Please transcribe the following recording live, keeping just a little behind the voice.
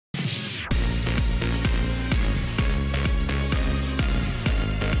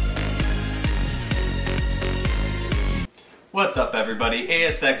What's up everybody,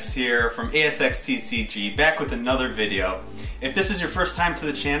 ASX here from ASX TCG, back with another video. If this is your first time to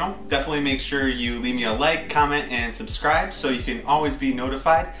the channel, definitely make sure you leave me a like, comment, and subscribe so you can always be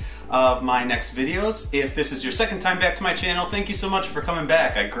notified of my next videos. If this is your second time back to my channel, thank you so much for coming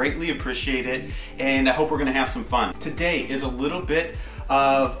back. I greatly appreciate it, and I hope we're gonna have some fun. Today is a little bit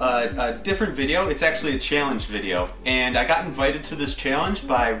of a different video. It's actually a challenge video, and I got invited to this challenge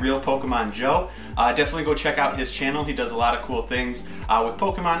by Real Pokemon Joe. Definitely go check out his channel. He does a lot of cool things with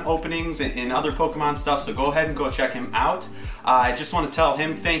Pokemon openings and other Pokemon stuff, so go ahead and go check him out. I just want to tell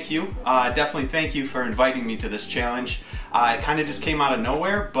him thank you. Definitely thank you for inviting me to this challenge. It kind of just came out of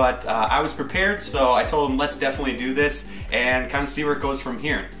nowhere, but I was prepared, so I told him let's definitely do this and kind of see where it goes from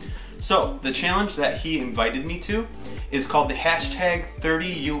here. So the challenge that he invited me to is called the hashtag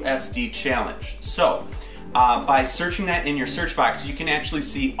 30USD challenge. So by searching that in your search box, you can actually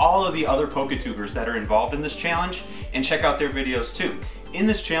see all of the other Poketubers that are involved in this challenge and check out their videos too. In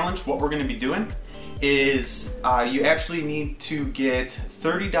this challenge, what we're going to be doing is you actually need to get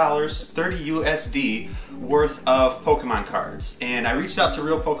 $30, 30 USD worth of Pokemon cards. And I reached out to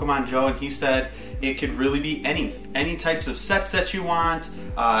Real Pokemon Joe, and he said it could really be any types of sets that you want,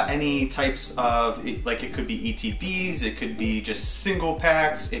 any types of, like it could be ETBs, it could be just single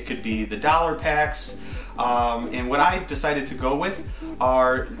packs, it could be the dollar packs. And what I decided to go with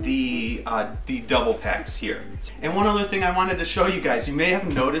are the double packs here. And one other thing I wanted to show you guys, you may have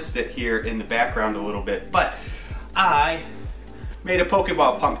noticed it here in the background a little bit, but I made a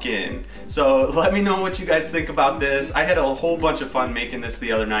Pokeball pumpkin. So let me know what you guys think about this. I had a whole bunch of fun making this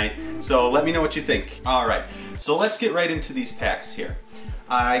the other night, so let me know what you think. All right, so let's get right into these packs here.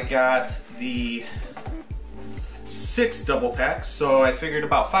 I got the 6 double packs, so I figured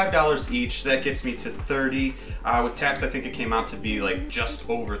about $5 each. That gets me to 30. With tax, I think it came out to be like just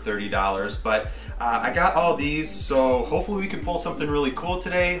over $30, but I got all these, so hopefully we can pull something really cool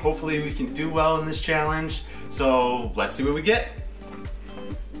today. Hopefully we can do well in this challenge, so let's see what we get.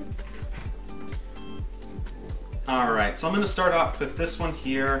 Alright, so I'm going to start off with this one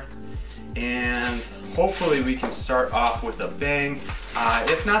here, and hopefully we can start off with a bang.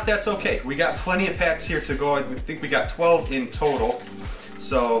 If not, that's okay. We got plenty of packs here to go. I think we got 12 in total.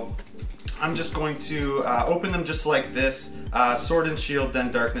 So I'm just going to open them just like this. Sword and Shield,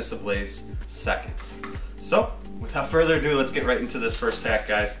 then Darkness Ablaze second. So without further ado, let's get right into this first pack,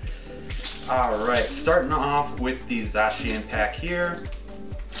 guys. Alright, starting off with the Zacian pack here.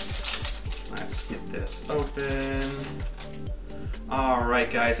 Let's get this open. Alright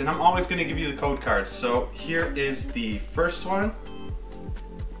guys, and I'm always going to give you the code cards. So here is the first one.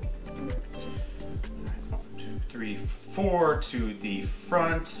 1, 2, 3, 4 to the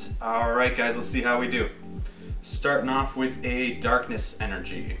front. Alright guys, let's see how we do. Starting off with a Darkness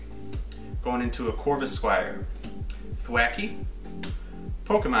Energy. Going into a Corvusquire. Thwacky.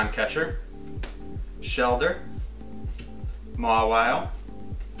 Pokemon Catcher. Shelder. Mawile.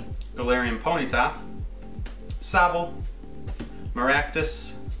 Galarian Ponyta. Sobble.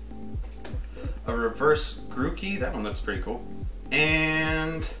 Maractus, a reverse Grookey, that one looks pretty cool,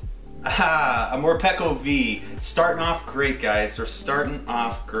 and a Morpeko V. Starting off great, guys. We're starting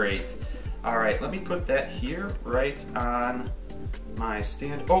off great. Alright, let me put that here right on my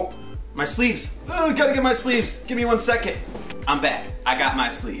stand. Oh, my sleeves. Oh, gotta get my sleeves. Give me 1 second. I'm back. I got my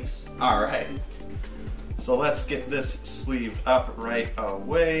sleeves. Alright. So let's get this sleeved up right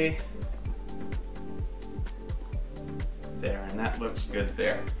away. There, and that looks good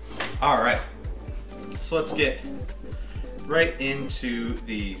there. All right, so let's get right into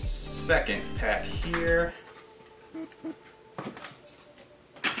the second pack here.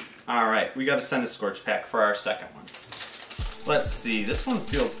 All right, we got a Centiskorch pack for our second one. Let's see, this one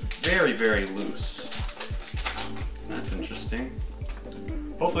feels very, very loose. That's interesting.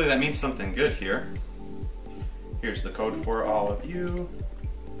 Hopefully that means something good here. Here's the code for all of you.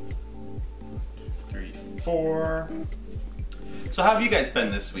 3, 4. So how have you guys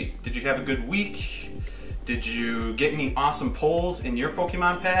been this week? Did you have a good week? Did you get any awesome pulls in your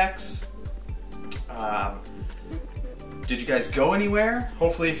Pokemon packs? Did you guys go anywhere?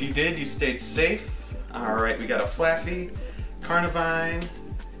 Hopefully if you did, you stayed safe. Alright, we got a Flaffy, Carnivine,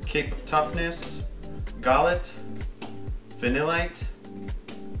 Cape of Toughness, Gollet, Vanillite,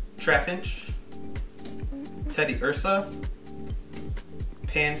 Trapinch, Teddy Ursa,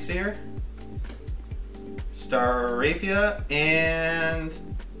 Pansear, Staravia, and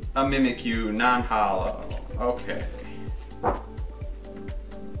a Mimikyu non-hollow. Okay.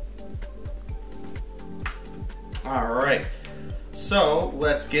 Alright, so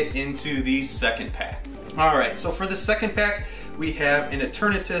let's get into the second pack. Alright, so for the second pack, we have an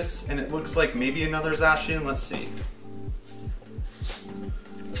Eternatus, and it looks like maybe another Zacian. Let's see.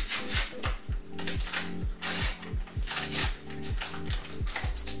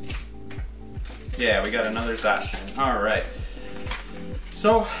 Yeah, we got another Zacian. All right.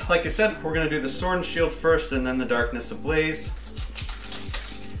 So, like I said, we're gonna do the Sword and Shield first and then the Darkness Ablaze.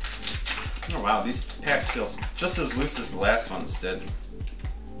 Oh wow, these packs feel just as loose as the last ones did.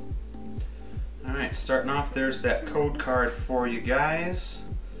 All right, starting off, there's that code card for you guys.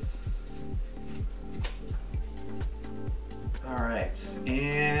 All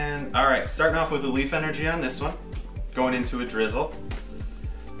right, starting off with a Leaf Energy on this one, going into a Drizzle,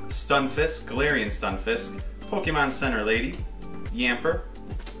 Stunfisk, Galarian Stunfisk, Pokemon Center Lady, Yamper,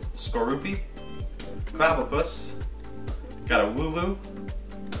 Skorupi, Clobbopus, got a Wooloo,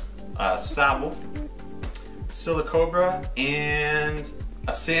 Sobble, Silicobra, and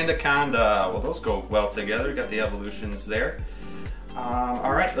a Sandaconda. Well, those go well together. Got the evolutions there.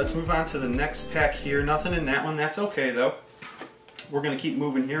 All right, let's move on to the next pack here. Nothing in that one. That's okay, though. We're going to keep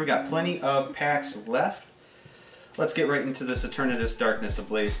moving here. We got plenty of packs left. Let's get right into this Eternatus Darkness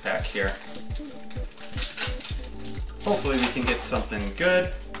Ablaze pack here. Hopefully we can get something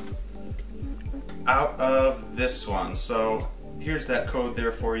good out of this one. So here's that code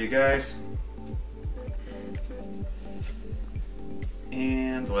there for you guys.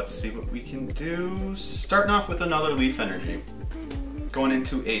 And let's see what we can do. Starting off with another Leaf Energy. Going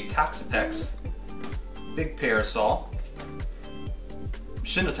into a Toxapex, Big Parasol,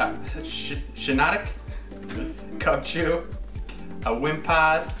 Shiinotic, Cubchoo, a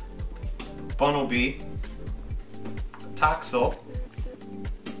Wimpod, Bunnelby, Toxel,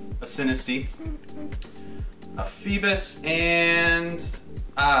 a Sinistea, a Phoebus, and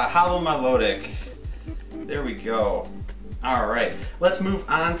a Hollow Melodic. There we go. Alright, let's move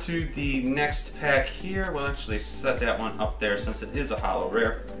on to the next pack here. We'll actually set that one up there since it is a holo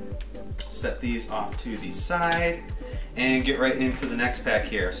rare. Set these off to the side and get right into the next pack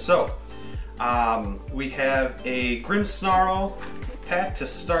here. So, we have a Grimmsnarl pack to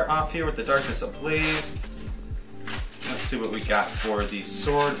start off here with the Darkness Ablaze. Let's see what we got for the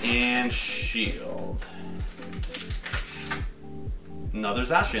Sword and Shield. Another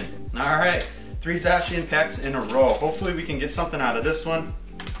Zacian. Alright, 3 Zacian packs in a row. Hopefully we can get something out of this one.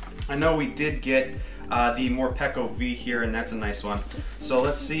 I know we did get the Morpeko V here, and that's a nice one. So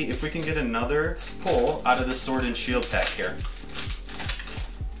let's see if we can get another pull out of the Sword and Shield pack here.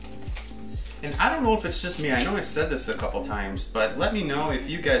 And I don't know if it's just me, I know I said this a couple times, but let me know if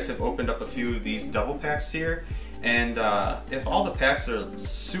you guys have opened up a few of these double packs here, and if all the packs are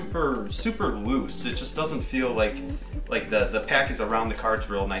super loose, it just doesn't feel like the pack is around the cards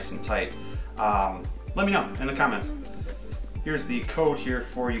real nice and tight. Let me know in the comments. Here's the code here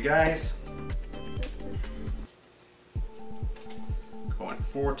for you guys. Going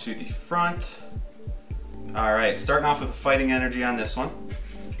 4 to the front. Alright, starting off with a Fighting Energy on this one.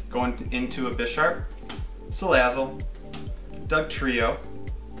 Going into a Bisharp, Salazzle, Dugtrio,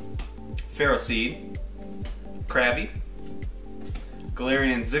 Ferroseed, Krabby,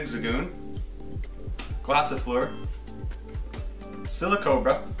 Galarian Zigzagoon, Glossifleur,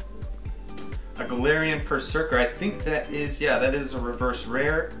 Silicobra, a Galarian Berserker. I think that is, yeah, that is a reverse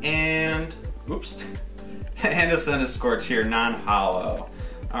rare, and, oops, and a Centiskorch here, non-holo.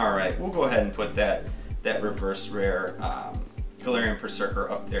 Alright, we'll go ahead and put that reverse rare Galarian Berserker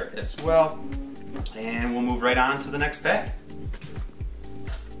up there as well. And we'll move right on to the next pack.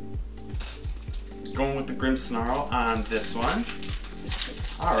 Going with the Grimmsnarl on this one.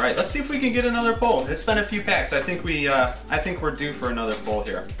 Alright, let's see if we can get another pull. It's been a few packs. I think we're due for another pull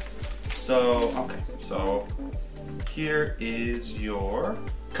here. So, okay, so here is your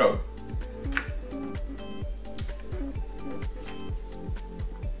code.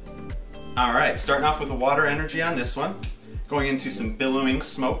 Alright, starting off with a Water Energy on this one. Going into some Billowing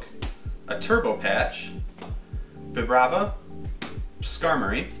Smoke, a Turbo Patch, Vibrava,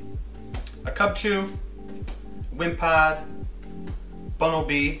 Skarmory, a Cubchoo, Wimpod,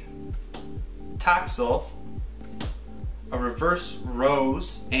 Bunnelby, Toxel, a Reverse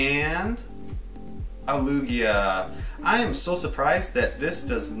Rose, and a Lugia. I am so surprised that this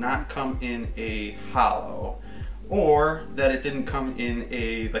does not come in a holo, or that it didn't come in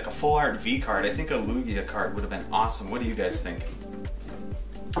like a full art V card. I think a Lugia card would have been awesome. What do you guys think?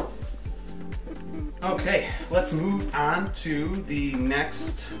 Okay, let's move on to the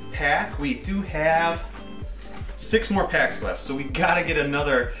next pack. We do have 6 more packs left, so we gotta get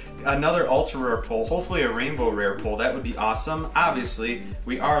another ultra rare pull, hopefully a rainbow rare pull. That would be awesome. Obviously,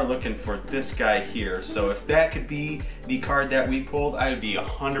 we are looking for this guy here, so if that could be the card that we pulled, I would be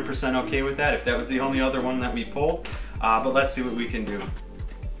 100% okay with that if that was the only other one that we pulled. But let's see what we can do.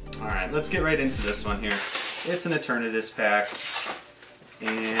 Alright, let's get right into this one here. It's an Eternatus pack,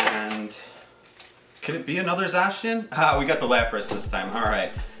 and could it be another Zacian? We got the Lapras this time.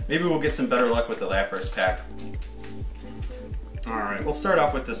 Alright, maybe we'll get some better luck with the Lapras pack. Alright, we'll start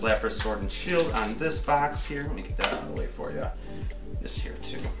off with this Lapras Sword and Shield on this box here. Let me get that out of the way for you. This here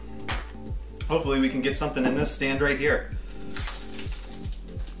too. Hopefully we can get something in this stand right here.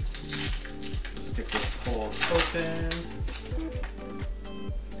 Let's get this pulled open.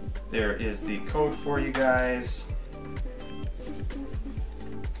 There is the code for you guys.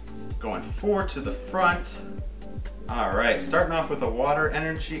 Going 4 to the front. Alright, starting off with a water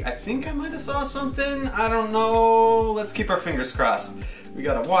energy. I think I might have saw something. I don't know. Let's keep our fingers crossed. We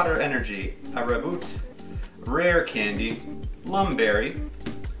got a water energy, a Reboot, Rare Candy, Lumberry,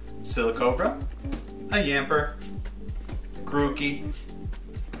 Silicobra, a Yamper, Grookey,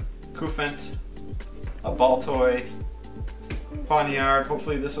 Koofant, a Baltoy, Pawniard.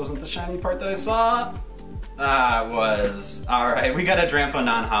 Hopefully this wasn't the shiny part that I saw. Ah, it was. Alright, we got a Drampa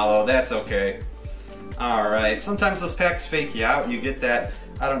non-holo. That's okay. Alright, sometimes those packs fake you out. You get that,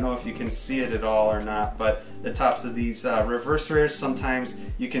 I don't know if you can see it at all or not, but the tops of these reverse rares, sometimes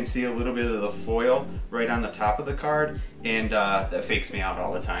you can see a little bit of the foil right on the top of the card, and that fakes me out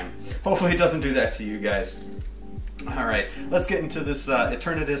all the time. Hopefully it doesn't do that to you guys. Alright, let's get into this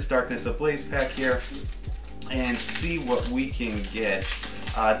Eternatus Darkness Ablaze pack here and see what we can get.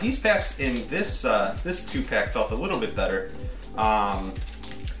 These packs in this 2-pack felt a little bit better.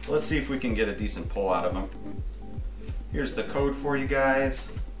 Let's see if we can get a decent pull out of them. Here's the code for you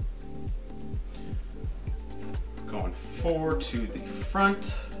guys. Going 4 to the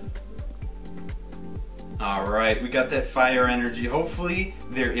front. Alright, we got that fire energy. Hopefully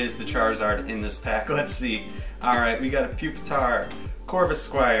there is the Charizard in this pack. Let's see. Alright, we got a Pupitar,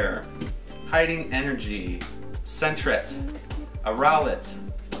 Corvisquire, Hiding Energy, Sentret, a Rowlet,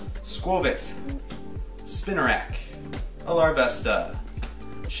 Squovit, Spinarak, a Larvesta,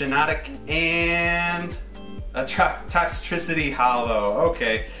 Shiinotic, and a Toxtricity Holo.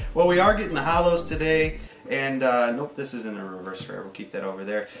 Okay, well we are getting the holos today, and nope, this isn't a reverse rare. We'll keep that over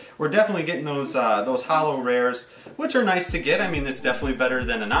there. We're definitely getting those holo rares, which are nice to get. I mean, it's definitely better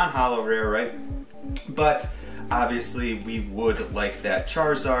than a non-holo rare, right? But obviously we would like that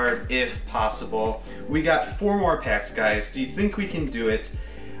Charizard if possible. We got 4 more packs, guys. Do you think we can do it?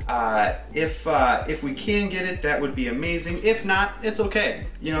 If we can get it, that would be amazing. If not, it's okay.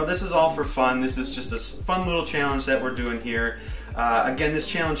 You know, this is all for fun. This is just a fun little challenge that we're doing here. Again, this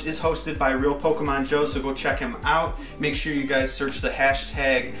challenge is hosted by Real Pokemon Joe, so go check him out. Make sure you guys search the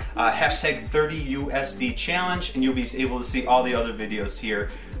hashtag 30USD challenge, and you'll be able to see all the other videos here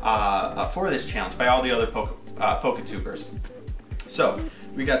for this challenge by all the other Poketubers. So,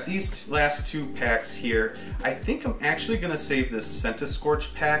 we got these last 2 packs here. I think I'm actually going to save this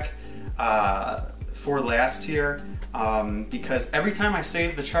Centiskorch pack for last here because every time I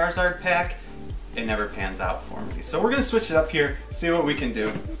save the Charizard pack, it never pans out for me. So we're going to switch it up here, see what we can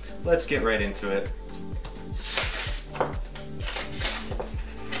do. Let's get right into it.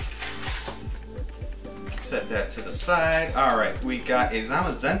 Set that to the side. Alright, we got a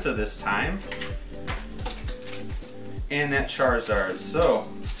Zamazenta this time. And that Charizard. So,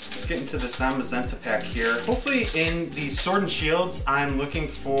 let's get into the Zamazenta pack here. Hopefully in the Sword and Shields, I'm looking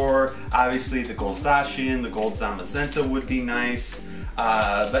for, obviously, the Gold Zacian, the Gold Zamazenta would be nice.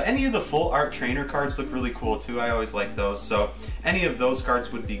 But any of the full art trainer cards look really cool too. I always like those. So any of those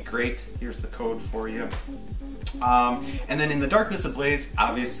cards would be great. Here's the code for you. And then in the Darkness Ablaze,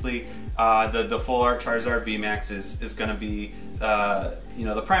 obviously, the full art Charizard VMAX is going to be you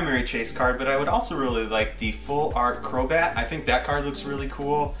know, the primary chase card, but I would also really like the full art Crobat. I think that card looks really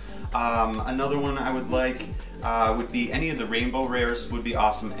cool. Another one I would like would be any of the rainbow rares would be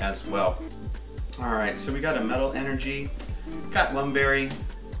awesome as well. Alright, so we got a Metal Energy, got Lumberry,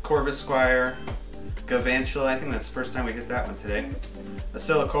 Corvisquire, Galvantula, I think that's the first time we hit that one today, a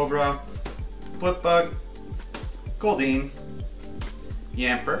Silicobra, Blipbug, Goldeen,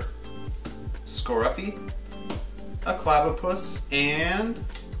 Yamper, Skorupi, a Clobbopus, and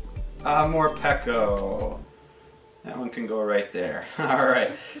a Morpeko. That one can go right there.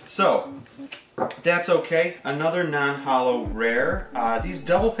 Alright, so that's okay. Another non-holo rare. These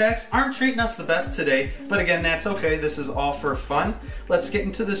double packs aren't treating us the best today, but again, that's okay. This is all for fun. Let's get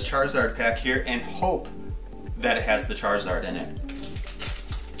into this Charizard pack here and hope that it has the Charizard in it.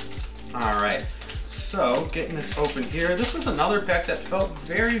 Alright, so getting this open here. This was another pack that felt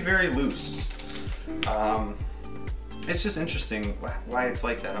very, very loose. It's just interesting why it's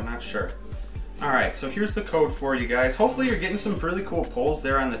like that. I'm not sure. Alright, so here's the code for you guys. Hopefully you're getting some really cool pulls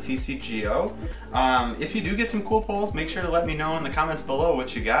there on the TCGO. If you do get some cool pulls, make sure to let me know in the comments below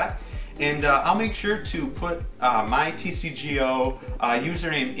what you got. And I'll make sure to put my TCGO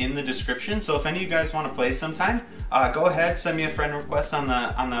username in the description. So if any of you guys want to play sometime, go ahead, send me a friend request on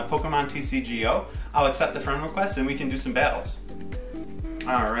the Pokemon TCGO. I'll accept the friend request and we can do some battles.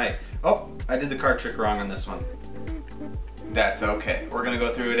 All right. Oh, I did the card trick wrong on this one. That's okay. We're gonna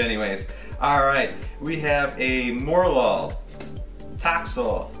go through it anyways. All right. We have a Morlul,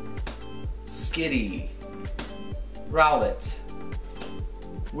 Toxel, Skitty, Rowlet,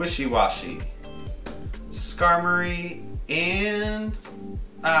 Wishy-Washy, Skarmory, and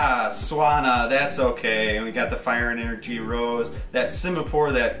Swanna. That's okay. And we got the Fire and Energy Rose, that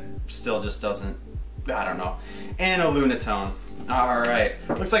Simipour that still just doesn't, I don't know, and a Lunatone. Alright,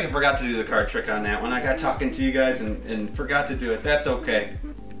 looks like I forgot to do the card trick on that one. I got talking to you guys and forgot to do it. That's okay.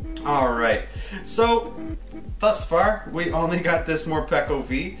 Alright, so thus far we only got this Morpeko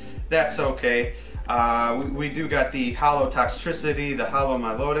V. That's okay. We do got the Holo Toxtricity, the Holo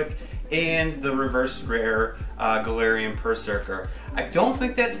Milotic, and the reverse rare Galarian Berserker. I don't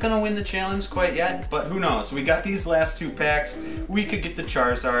think that's going to win the challenge quite yet, but who knows. We got these last two packs. We could get the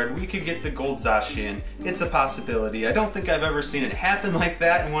Charizard, we could get the Gold Zacian. It's a possibility. I don't think I've ever seen it happen like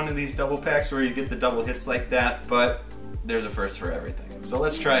that in one of these double packs where you get the double hits like that, but there's a first for everything. So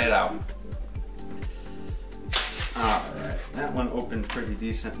let's try it out. Alright, that one opened pretty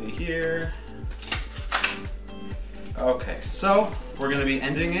decently here. Okay, so we're going to be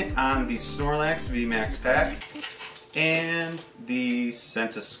ending it on the Snorlax VMAX pack and the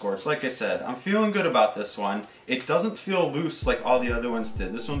Centiskorch. Like I said, I'm feeling good about this one. It doesn't feel loose like all the other ones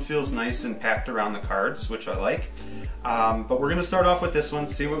did. This one feels nice and packed around the cards, which I like. But we're going to start off with this one,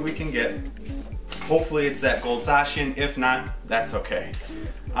 see what we can get. Hopefully it's that Gold Zacian. If not, that's okay.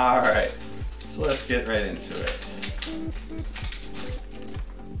 Alright, so let's get right into it.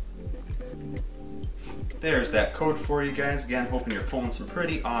 There's that code for you guys. Again, hoping you're pulling some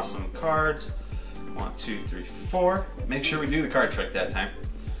pretty awesome cards. 1, 2, 3, 4. Make sure we do the card trick that time.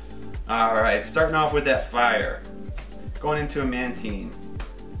 Alright, starting off with that fire. Going into a Mantine,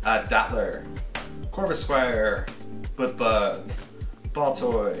 a Dottler, Corvisquire, Blipbug,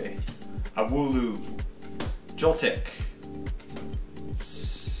 Baltoy, a Wooloo, Joltik,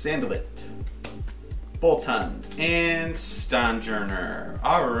 Salandit, Boltund, and Stonjourner.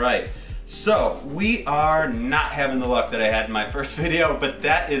 Alright. So, we are not having the luck that I had in my first video, but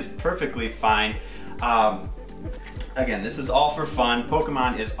that is perfectly fine. Again, this is all for fun.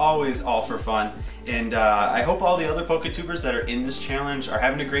 Pokemon is always all for fun. And I hope all the other PokeTubers that are in this challenge are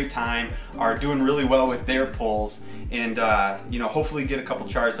having a great time, are doing really well with their pulls, and you know, hopefully get a couple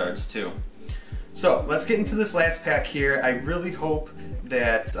Charizards too. So, let's get into this last pack here. I really hope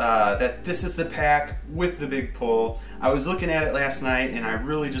that that this is the pack with the big pull. I was looking at it last night and I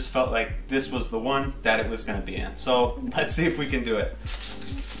really just felt like this was the one that it was going to be in. So let's see if we can do it.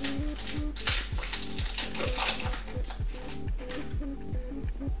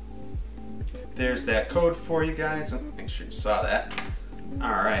 There's that code for you guys. Make sure you saw that.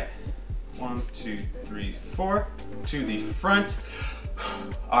 Alright. 1, 2, 3, 4. To the front.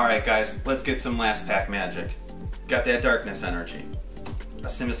 Alright guys, let's get some last pack magic. Got that Darkness Energy. A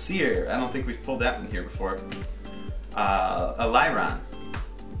Simisear. I don't think we've pulled that one here before. A Lyron.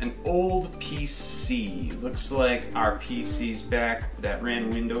 An old PC. Looks like our PC's back that ran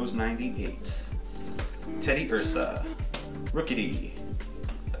Windows 98. Teddy Ursa. Rookity.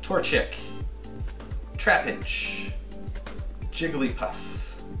 A Torchic. Trapinch. Jigglypuff.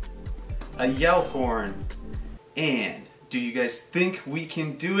 A Yellhorn. And do you guys think we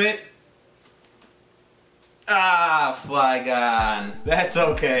can do it? Ah, Flygon. That's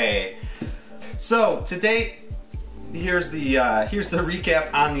okay. So today, here's the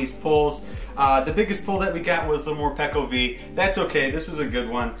recap on these pulls. The biggest pull that we got was the Morpeko V. That's okay. This is a good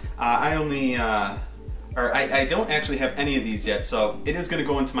one. I don't actually have any of these yet, so it is going to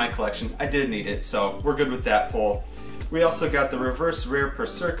go into my collection. I did need it, so we're good with that pull. We also got the reverse rare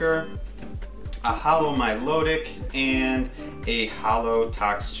Berserker, a Holo Milotic, and a Holo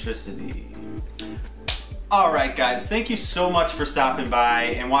Toxtricity. Alright guys, thank you so much for stopping by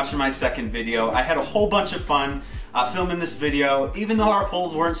and watching my second video. I had a whole bunch of fun filming this video. Even though our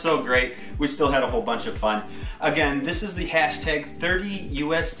pulls weren't so great, we still had a whole bunch of fun. Again, this is the hashtag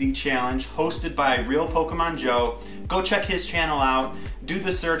 30USD challenge hosted by Real Pokemon Joe. Go check his channel out. Do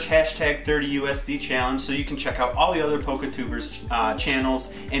the search hashtag 30USD challenge so you can check out all the other PokeTubers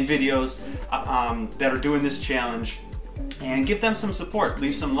channels and videos that are doing this challenge. and give them some support.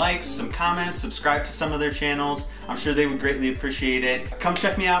 Leave some likes, some comments, subscribe to some of their channels. I'm sure they would greatly appreciate it. Come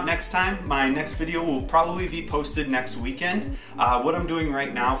check me out next time. My next video will probably be posted next weekend. What I'm doing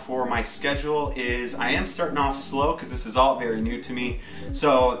right now for my schedule is I am starting off slow because this is all very new to me.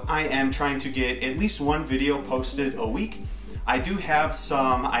 So I am trying to get at least one video posted a week. I do have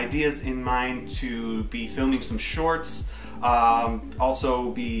some ideas in mind to be filming some shorts,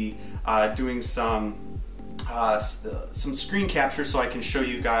 also be doing some screen capture so I can show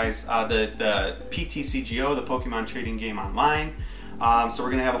you guys the TCGO, the Pokemon trading game online. So we're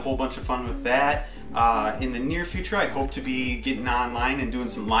gonna have a whole bunch of fun with that. In the near future, I hope to be getting online and doing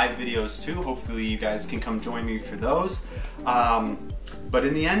some live videos too. Hopefully you guys can come join me for those. But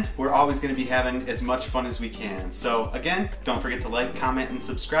in the end, we're always going to be having as much fun as we can. So again, don't forget to like, comment, and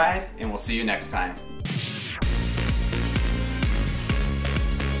subscribe, and we'll see you next time.